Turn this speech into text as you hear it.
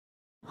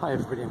Hi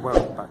everybody and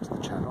welcome back to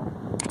the channel.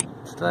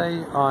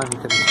 Today I'm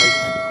going to take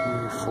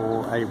you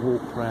for a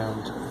walk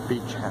around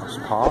Beach House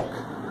Park.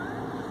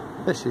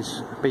 This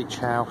is Beach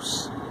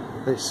House.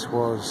 This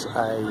was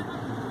a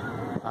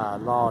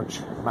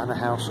large manor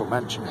house or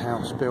mansion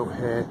house built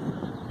here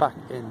back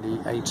in the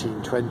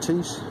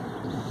 1820s.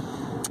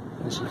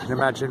 As you can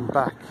imagine,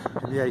 back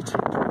in the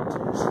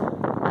 1820s, a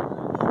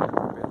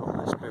bit on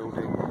this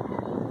building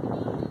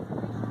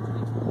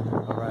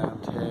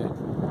around here.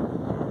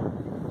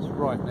 It's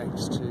right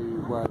next to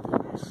where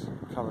there's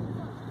current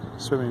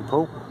swimming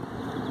pool.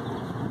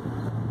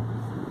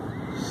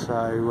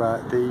 So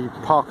the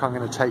park I'm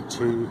going to take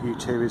you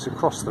to is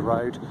across the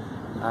road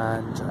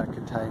and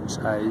contains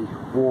a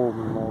war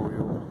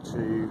memorial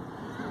to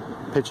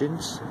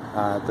pigeons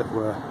that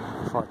were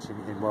fighting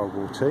in World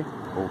War II,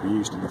 or were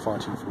used in the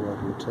fighting for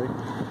World War II.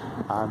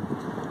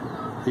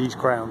 These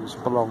grounds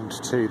belonged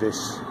to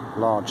this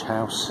large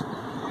house,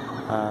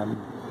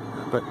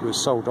 but was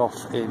sold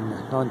off in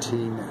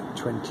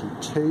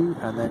 1922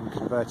 and then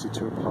converted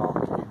to a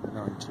park in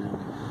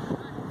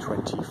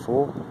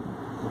 1924.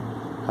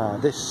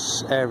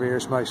 This area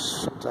is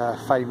most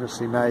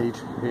famously made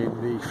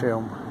in the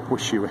film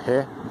Wish You Were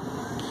Here,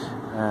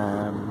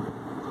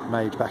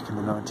 made back in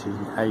the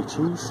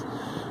 1980s,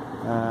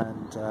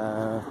 and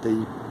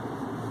the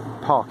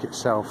park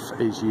itself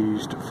is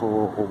used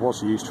for, or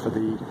was used for,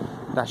 the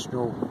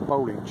National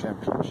Bowling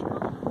Championship.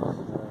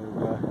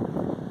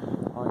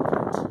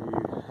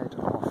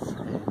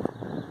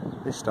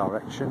 This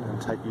direction and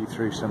take you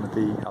through some of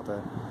the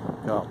other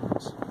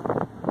gardens.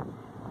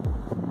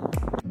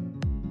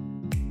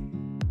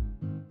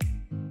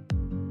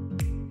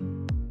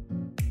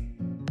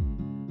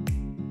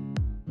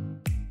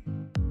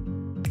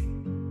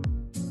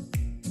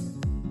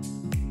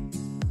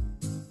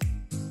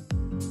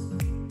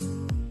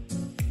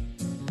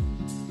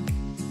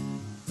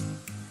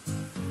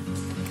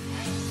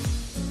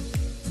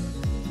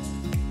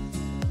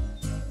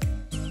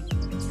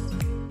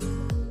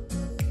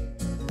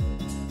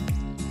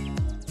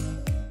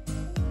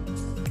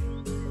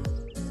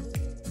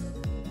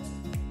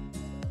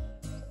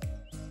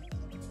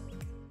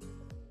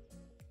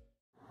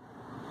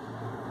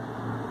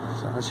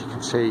 So as you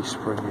can see,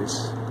 spring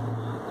is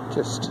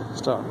just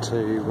starting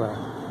to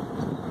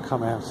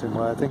come out in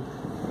Worthing.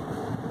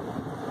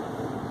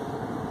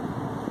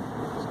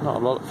 There's not a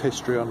lot of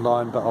history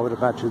online, but I would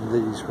imagine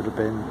these would have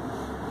been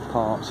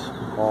part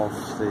of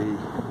the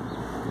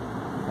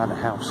manor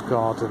house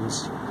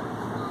gardens,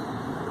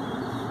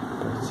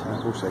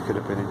 but also could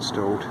have been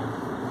installed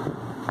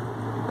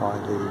by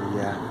the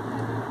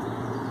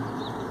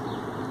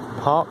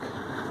park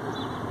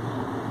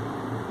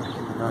back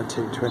in the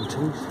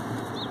 1920s.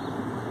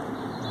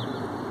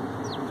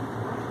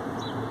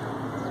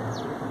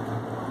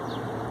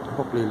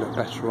 Probably look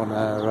better on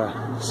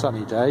a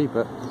sunny day,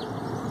 but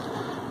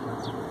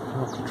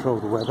can't control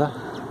the weather.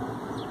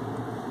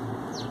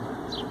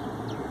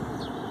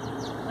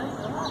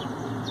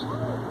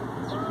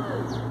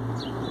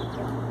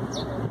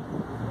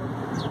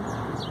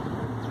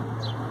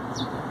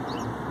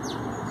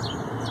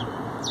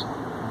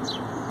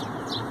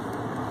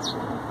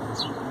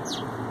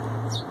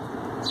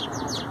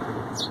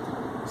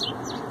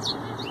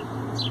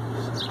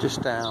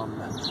 Just down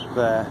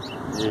there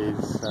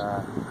is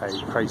a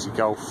crazy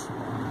golf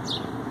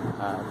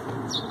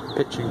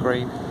pitching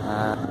green.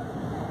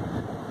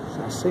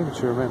 So I seem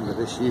to remember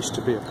this used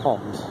to be a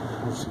pond.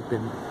 It's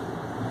been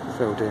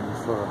filled in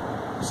for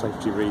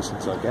safety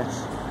reasons, I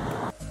guess.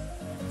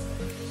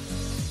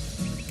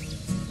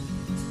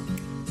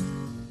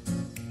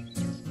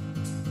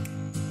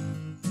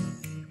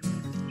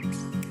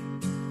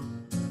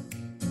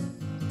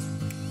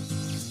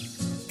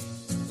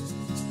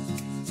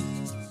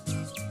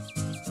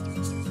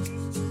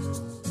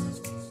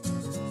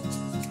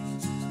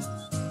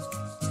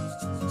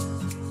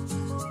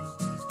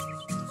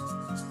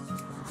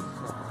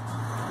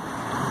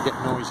 Get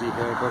noisy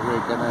here, but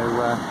we're going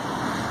to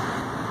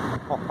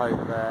hop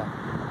over there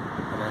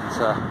and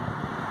enter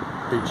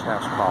Beach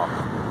House Park.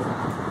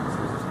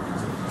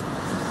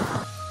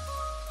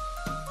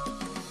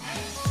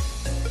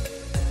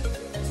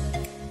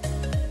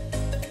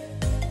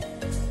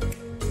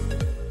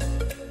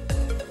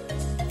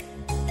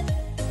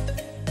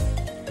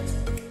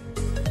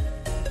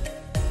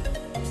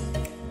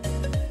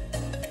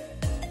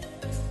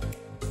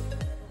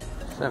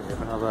 So we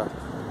have another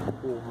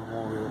war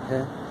memorial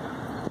here.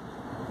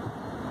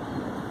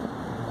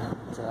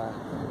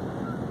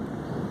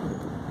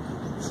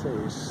 See,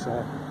 it's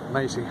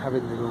amazing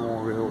having the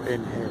memorial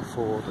in here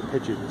for the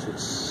pigeons.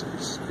 It's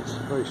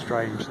very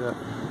strange that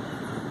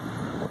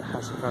it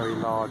has a very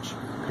large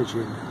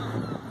pigeon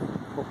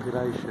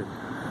population,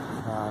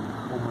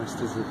 almost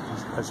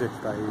as if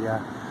they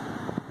know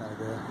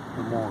the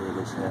memorial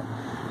is here.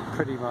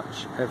 Pretty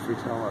much every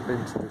time I've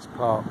been to this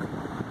park,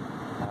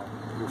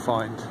 you'll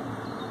find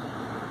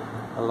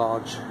a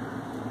large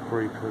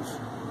group of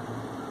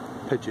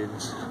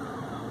pigeons.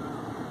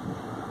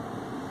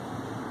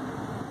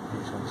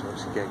 These ones are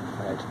obviously getting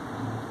fed.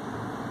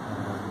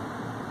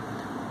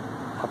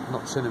 I've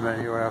not seen them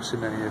anywhere else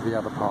in any of the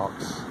other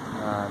parks,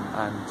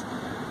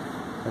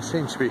 and they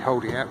seem to be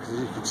holding out because,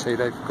 as you can see,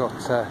 they've got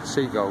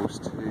seagulls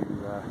to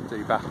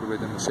do battle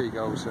with, and the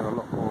seagulls are a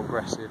lot more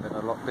aggressive and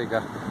a lot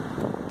bigger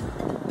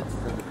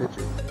than the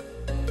pigeon.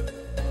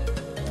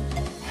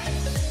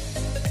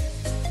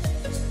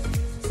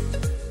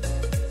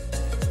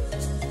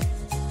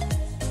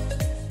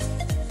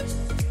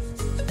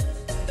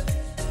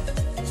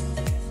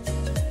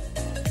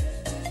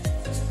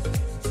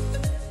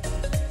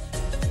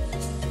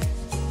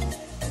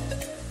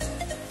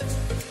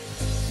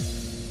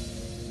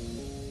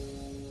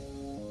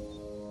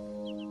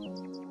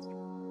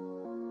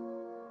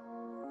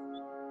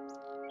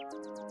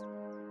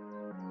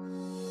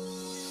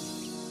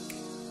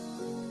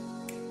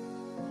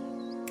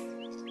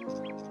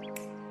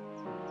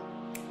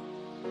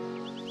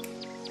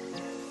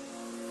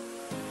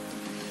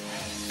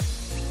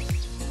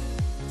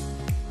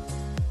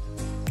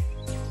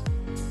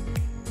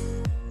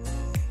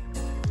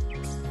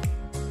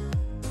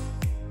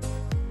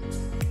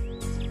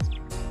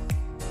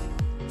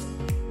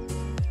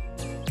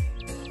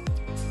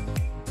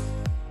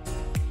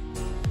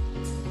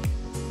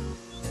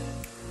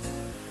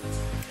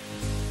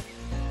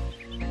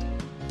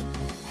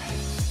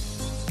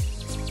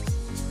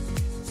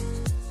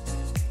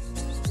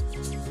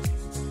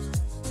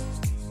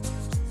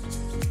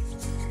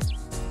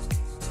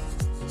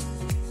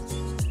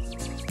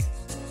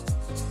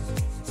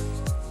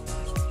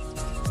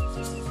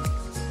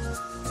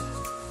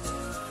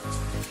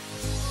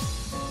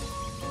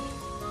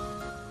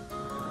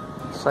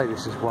 Say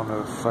this is one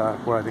of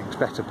Worthing's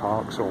better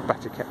parks, or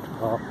better kept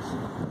parks.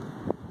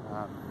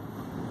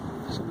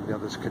 Some of the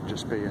others could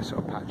just be a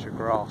sort of patch of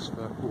grass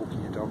for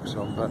walking your dogs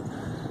on, but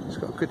it's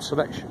got a good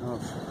selection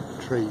of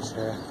trees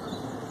here.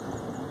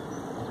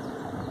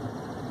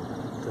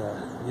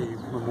 And, new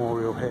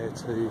memorial here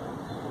to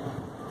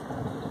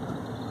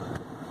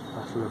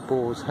Battle of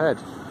Boar's Head.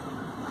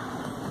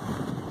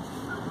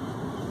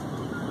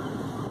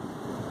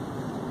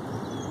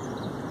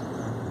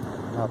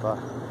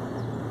 Another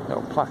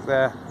little plaque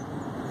there,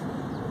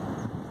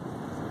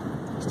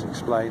 just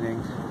explaining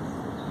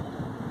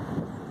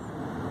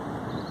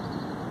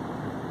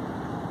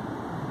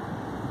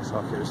looks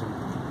like it was in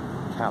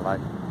Calais.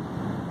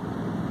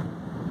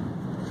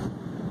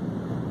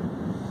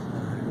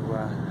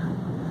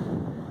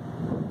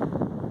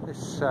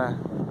 So,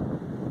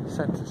 this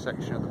centre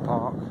section of the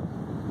park,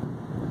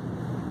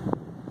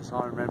 as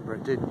I remember,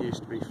 it didn't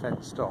used to be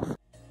fenced off.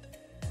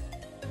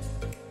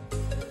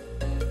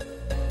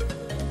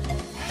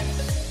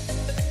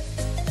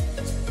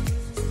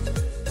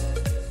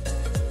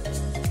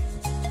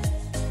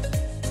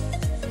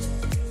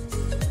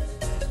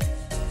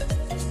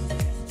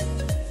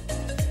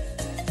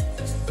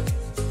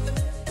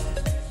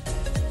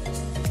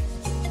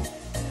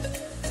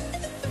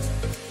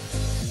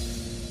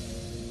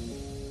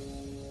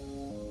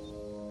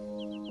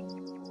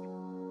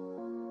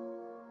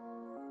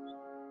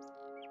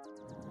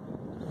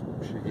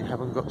 You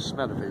haven't got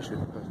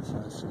smell-o-vision,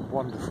 but some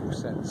wonderful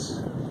scents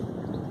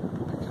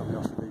coming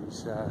off of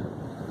these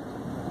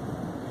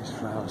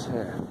flowers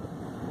here.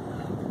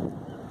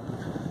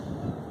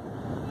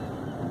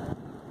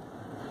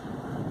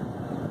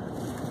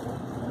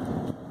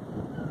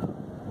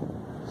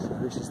 So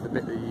this is the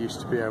bit that you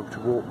used to be able to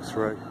walk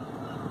through,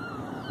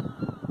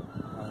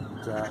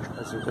 and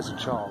as a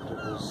child it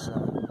was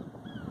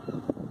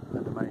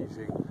an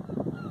amazing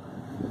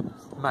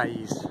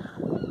maze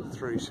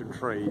through some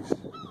trees.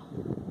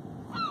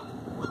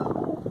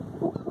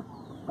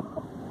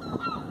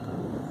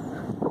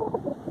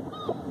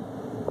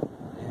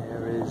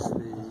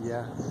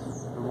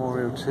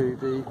 Memorial to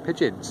the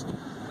pigeons.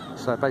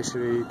 So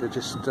basically they're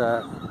just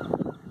a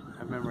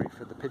memory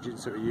for the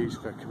pigeons that were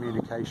used for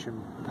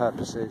communication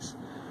purposes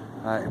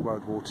in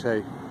World War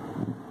II,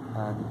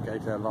 and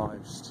gave their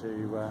lives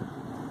to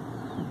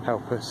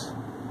help us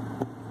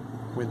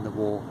win the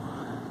war.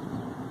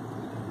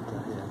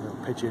 And, yeah, little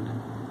pigeon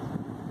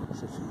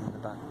sitting in the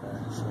back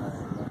there, so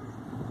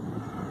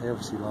they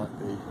obviously like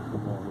the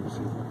memorials.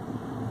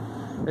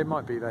 It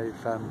might be they've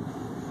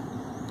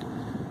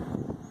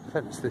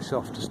fence this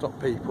off to stop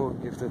people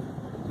and give the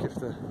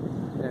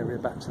area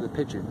back to the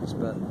pigeons,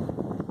 but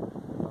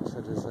like I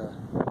said, as a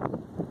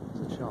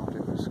child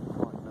it was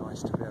quite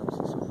nice to be able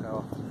to sort of go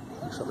up.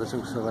 Looks like there's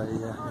also a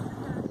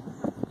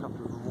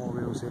couple of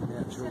memorials in the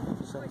actual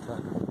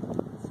centre.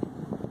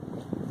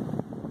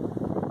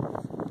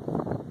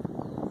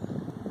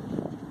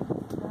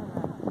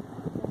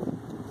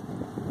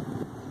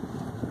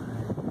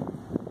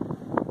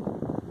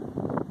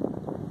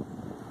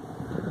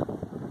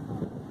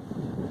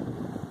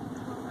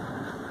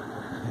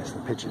 There's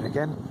the pigeon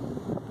again.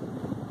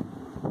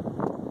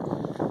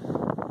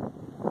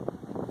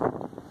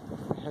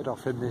 If we head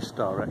off in this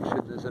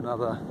direction, there's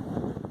another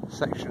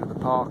section of the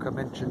park. I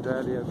mentioned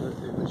earlier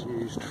that it was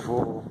used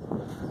for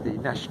the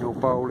National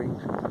Bowling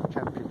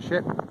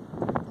Championship.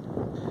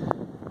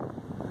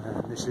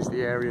 This is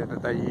the area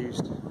that they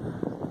used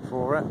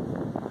for it.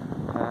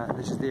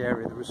 This is the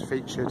area that was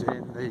featured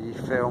in the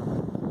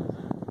film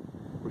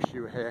wish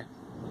you were here.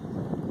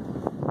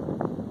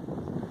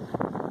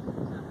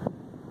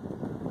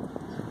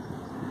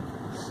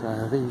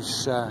 So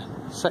these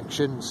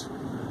sections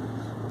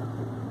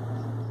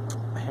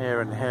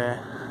here and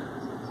here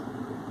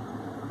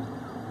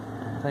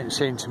don't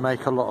seem to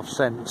make a lot of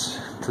sense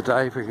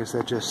today because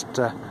they're just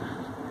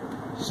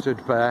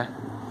stood bare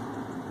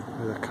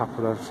with a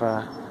couple of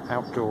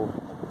outdoor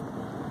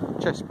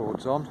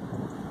chessboards on.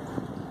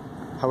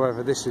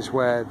 However, this is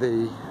where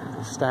the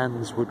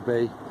stands would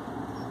be,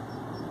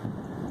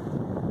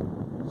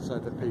 so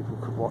that people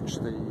could watch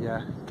the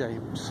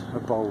games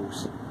of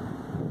bowls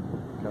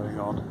going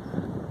on.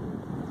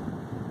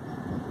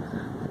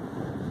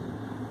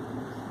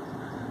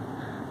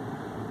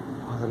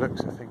 By the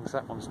looks of things,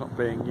 that one's not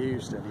being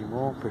used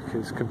anymore,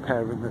 because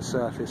comparing the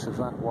surface of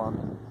that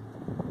one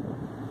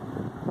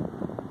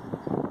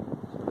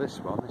to this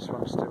one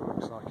still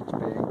looks like it's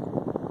being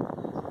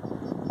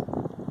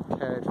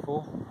cared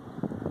for.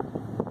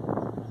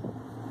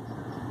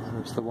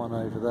 There's the one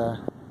over there.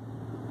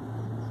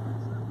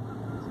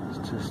 It's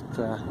just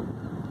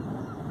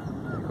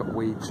you've got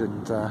weeds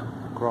and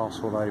grass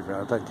all over it.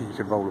 I don't think you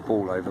can roll a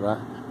ball over that.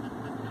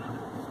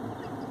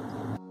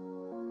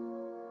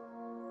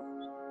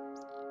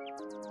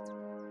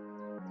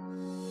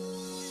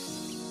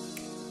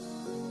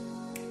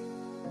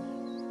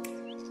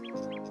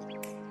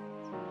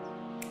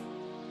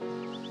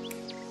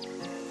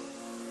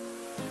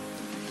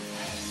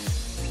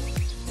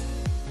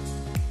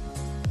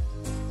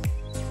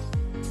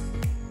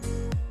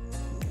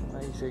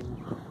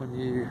 When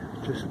you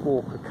just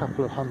walk a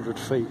couple of 100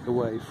 feet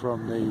away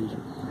from the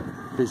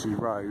busy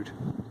road,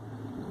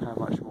 how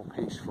much more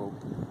peaceful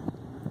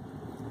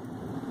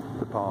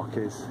the park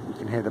is. You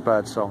can hear the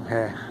bird song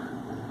here.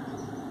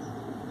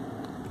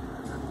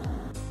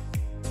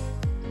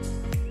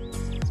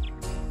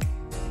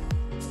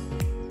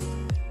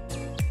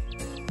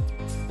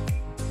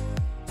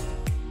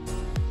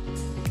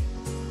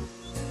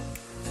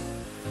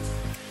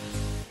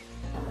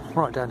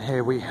 Right down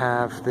here we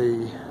have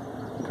the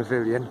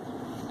pavilion,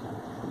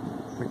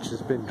 which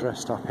has been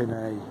dressed up in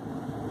a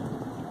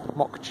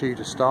mock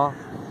Tudor style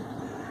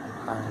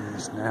and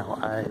is now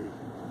a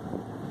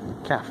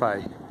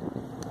cafe.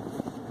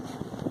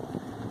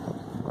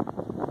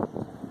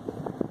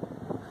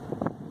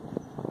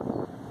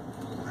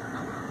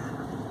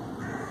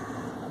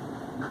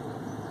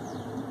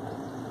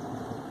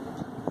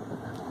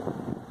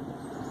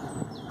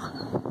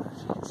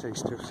 As you can see,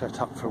 still set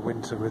up for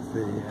winter with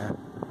the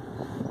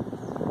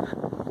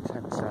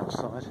tents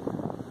outside.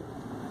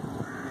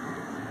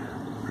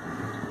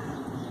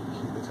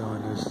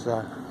 Diners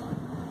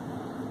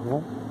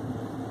warm.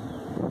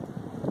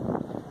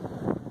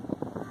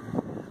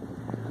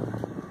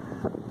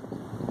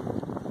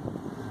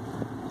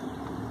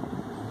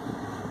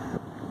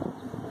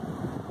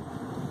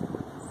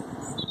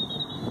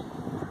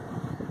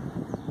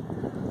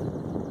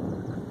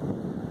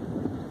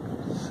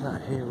 So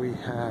here we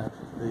have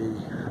the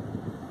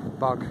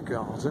bug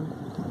garden.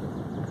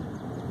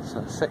 So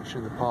a section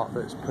of the park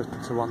that's put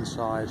to one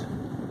side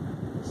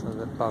so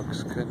that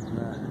bugs can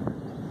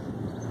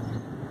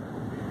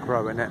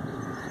grow in it,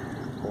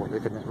 or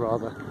live in it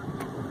rather.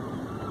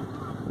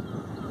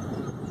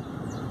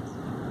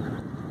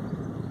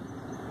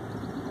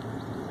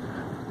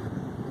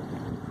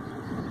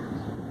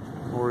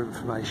 More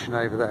information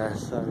over there,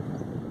 so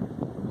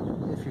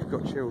if you've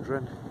got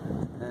children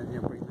and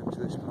you'll bring them to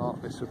this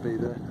park, this would be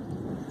the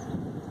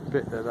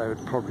bit that they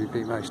would probably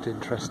be most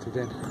interested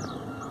in.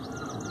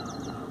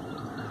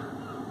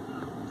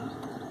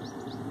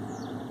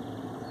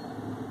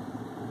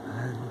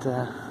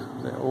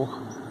 And little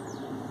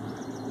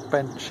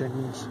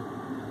benchings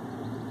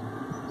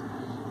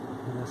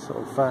and a sort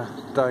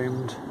of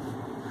domed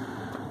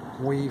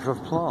weave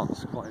of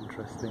plants, quite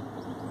interesting.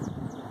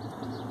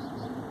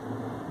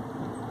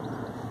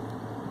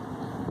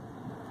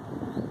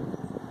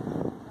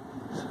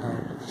 So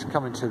just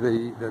coming to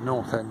the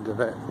north end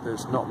of it,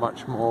 there's not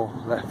much more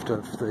left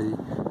of the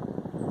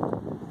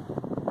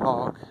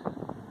park.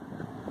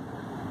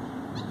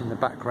 In the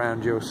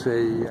background you'll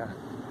see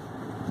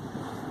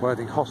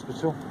Worthing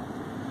Hospital.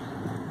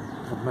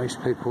 And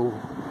most people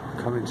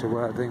coming to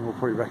Worthing will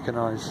probably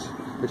recognise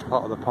this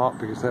part of the park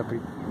because they'll be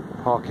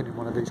parking in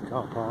one of these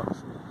car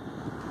parks.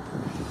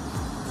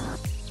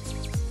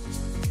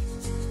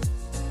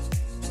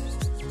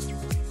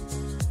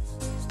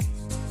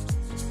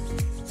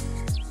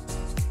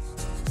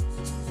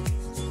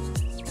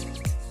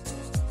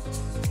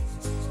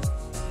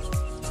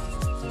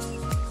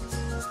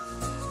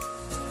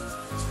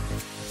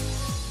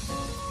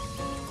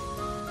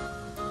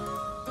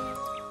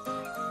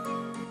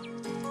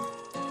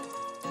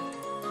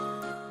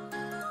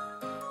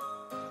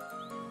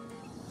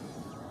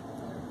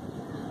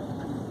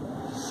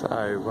 So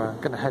I'm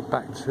going to head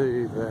back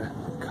to the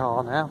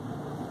car now.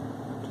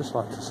 Just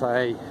like to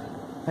say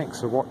thanks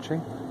for watching.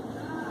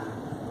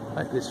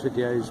 Hope this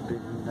video has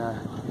been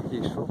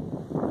useful.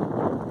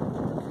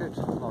 If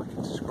you could like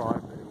and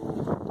subscribe, it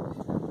will help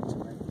me to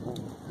make more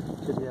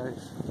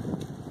videos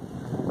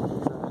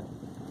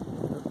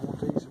and look more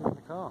decent.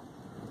 car.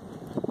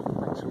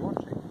 Thanks for watching.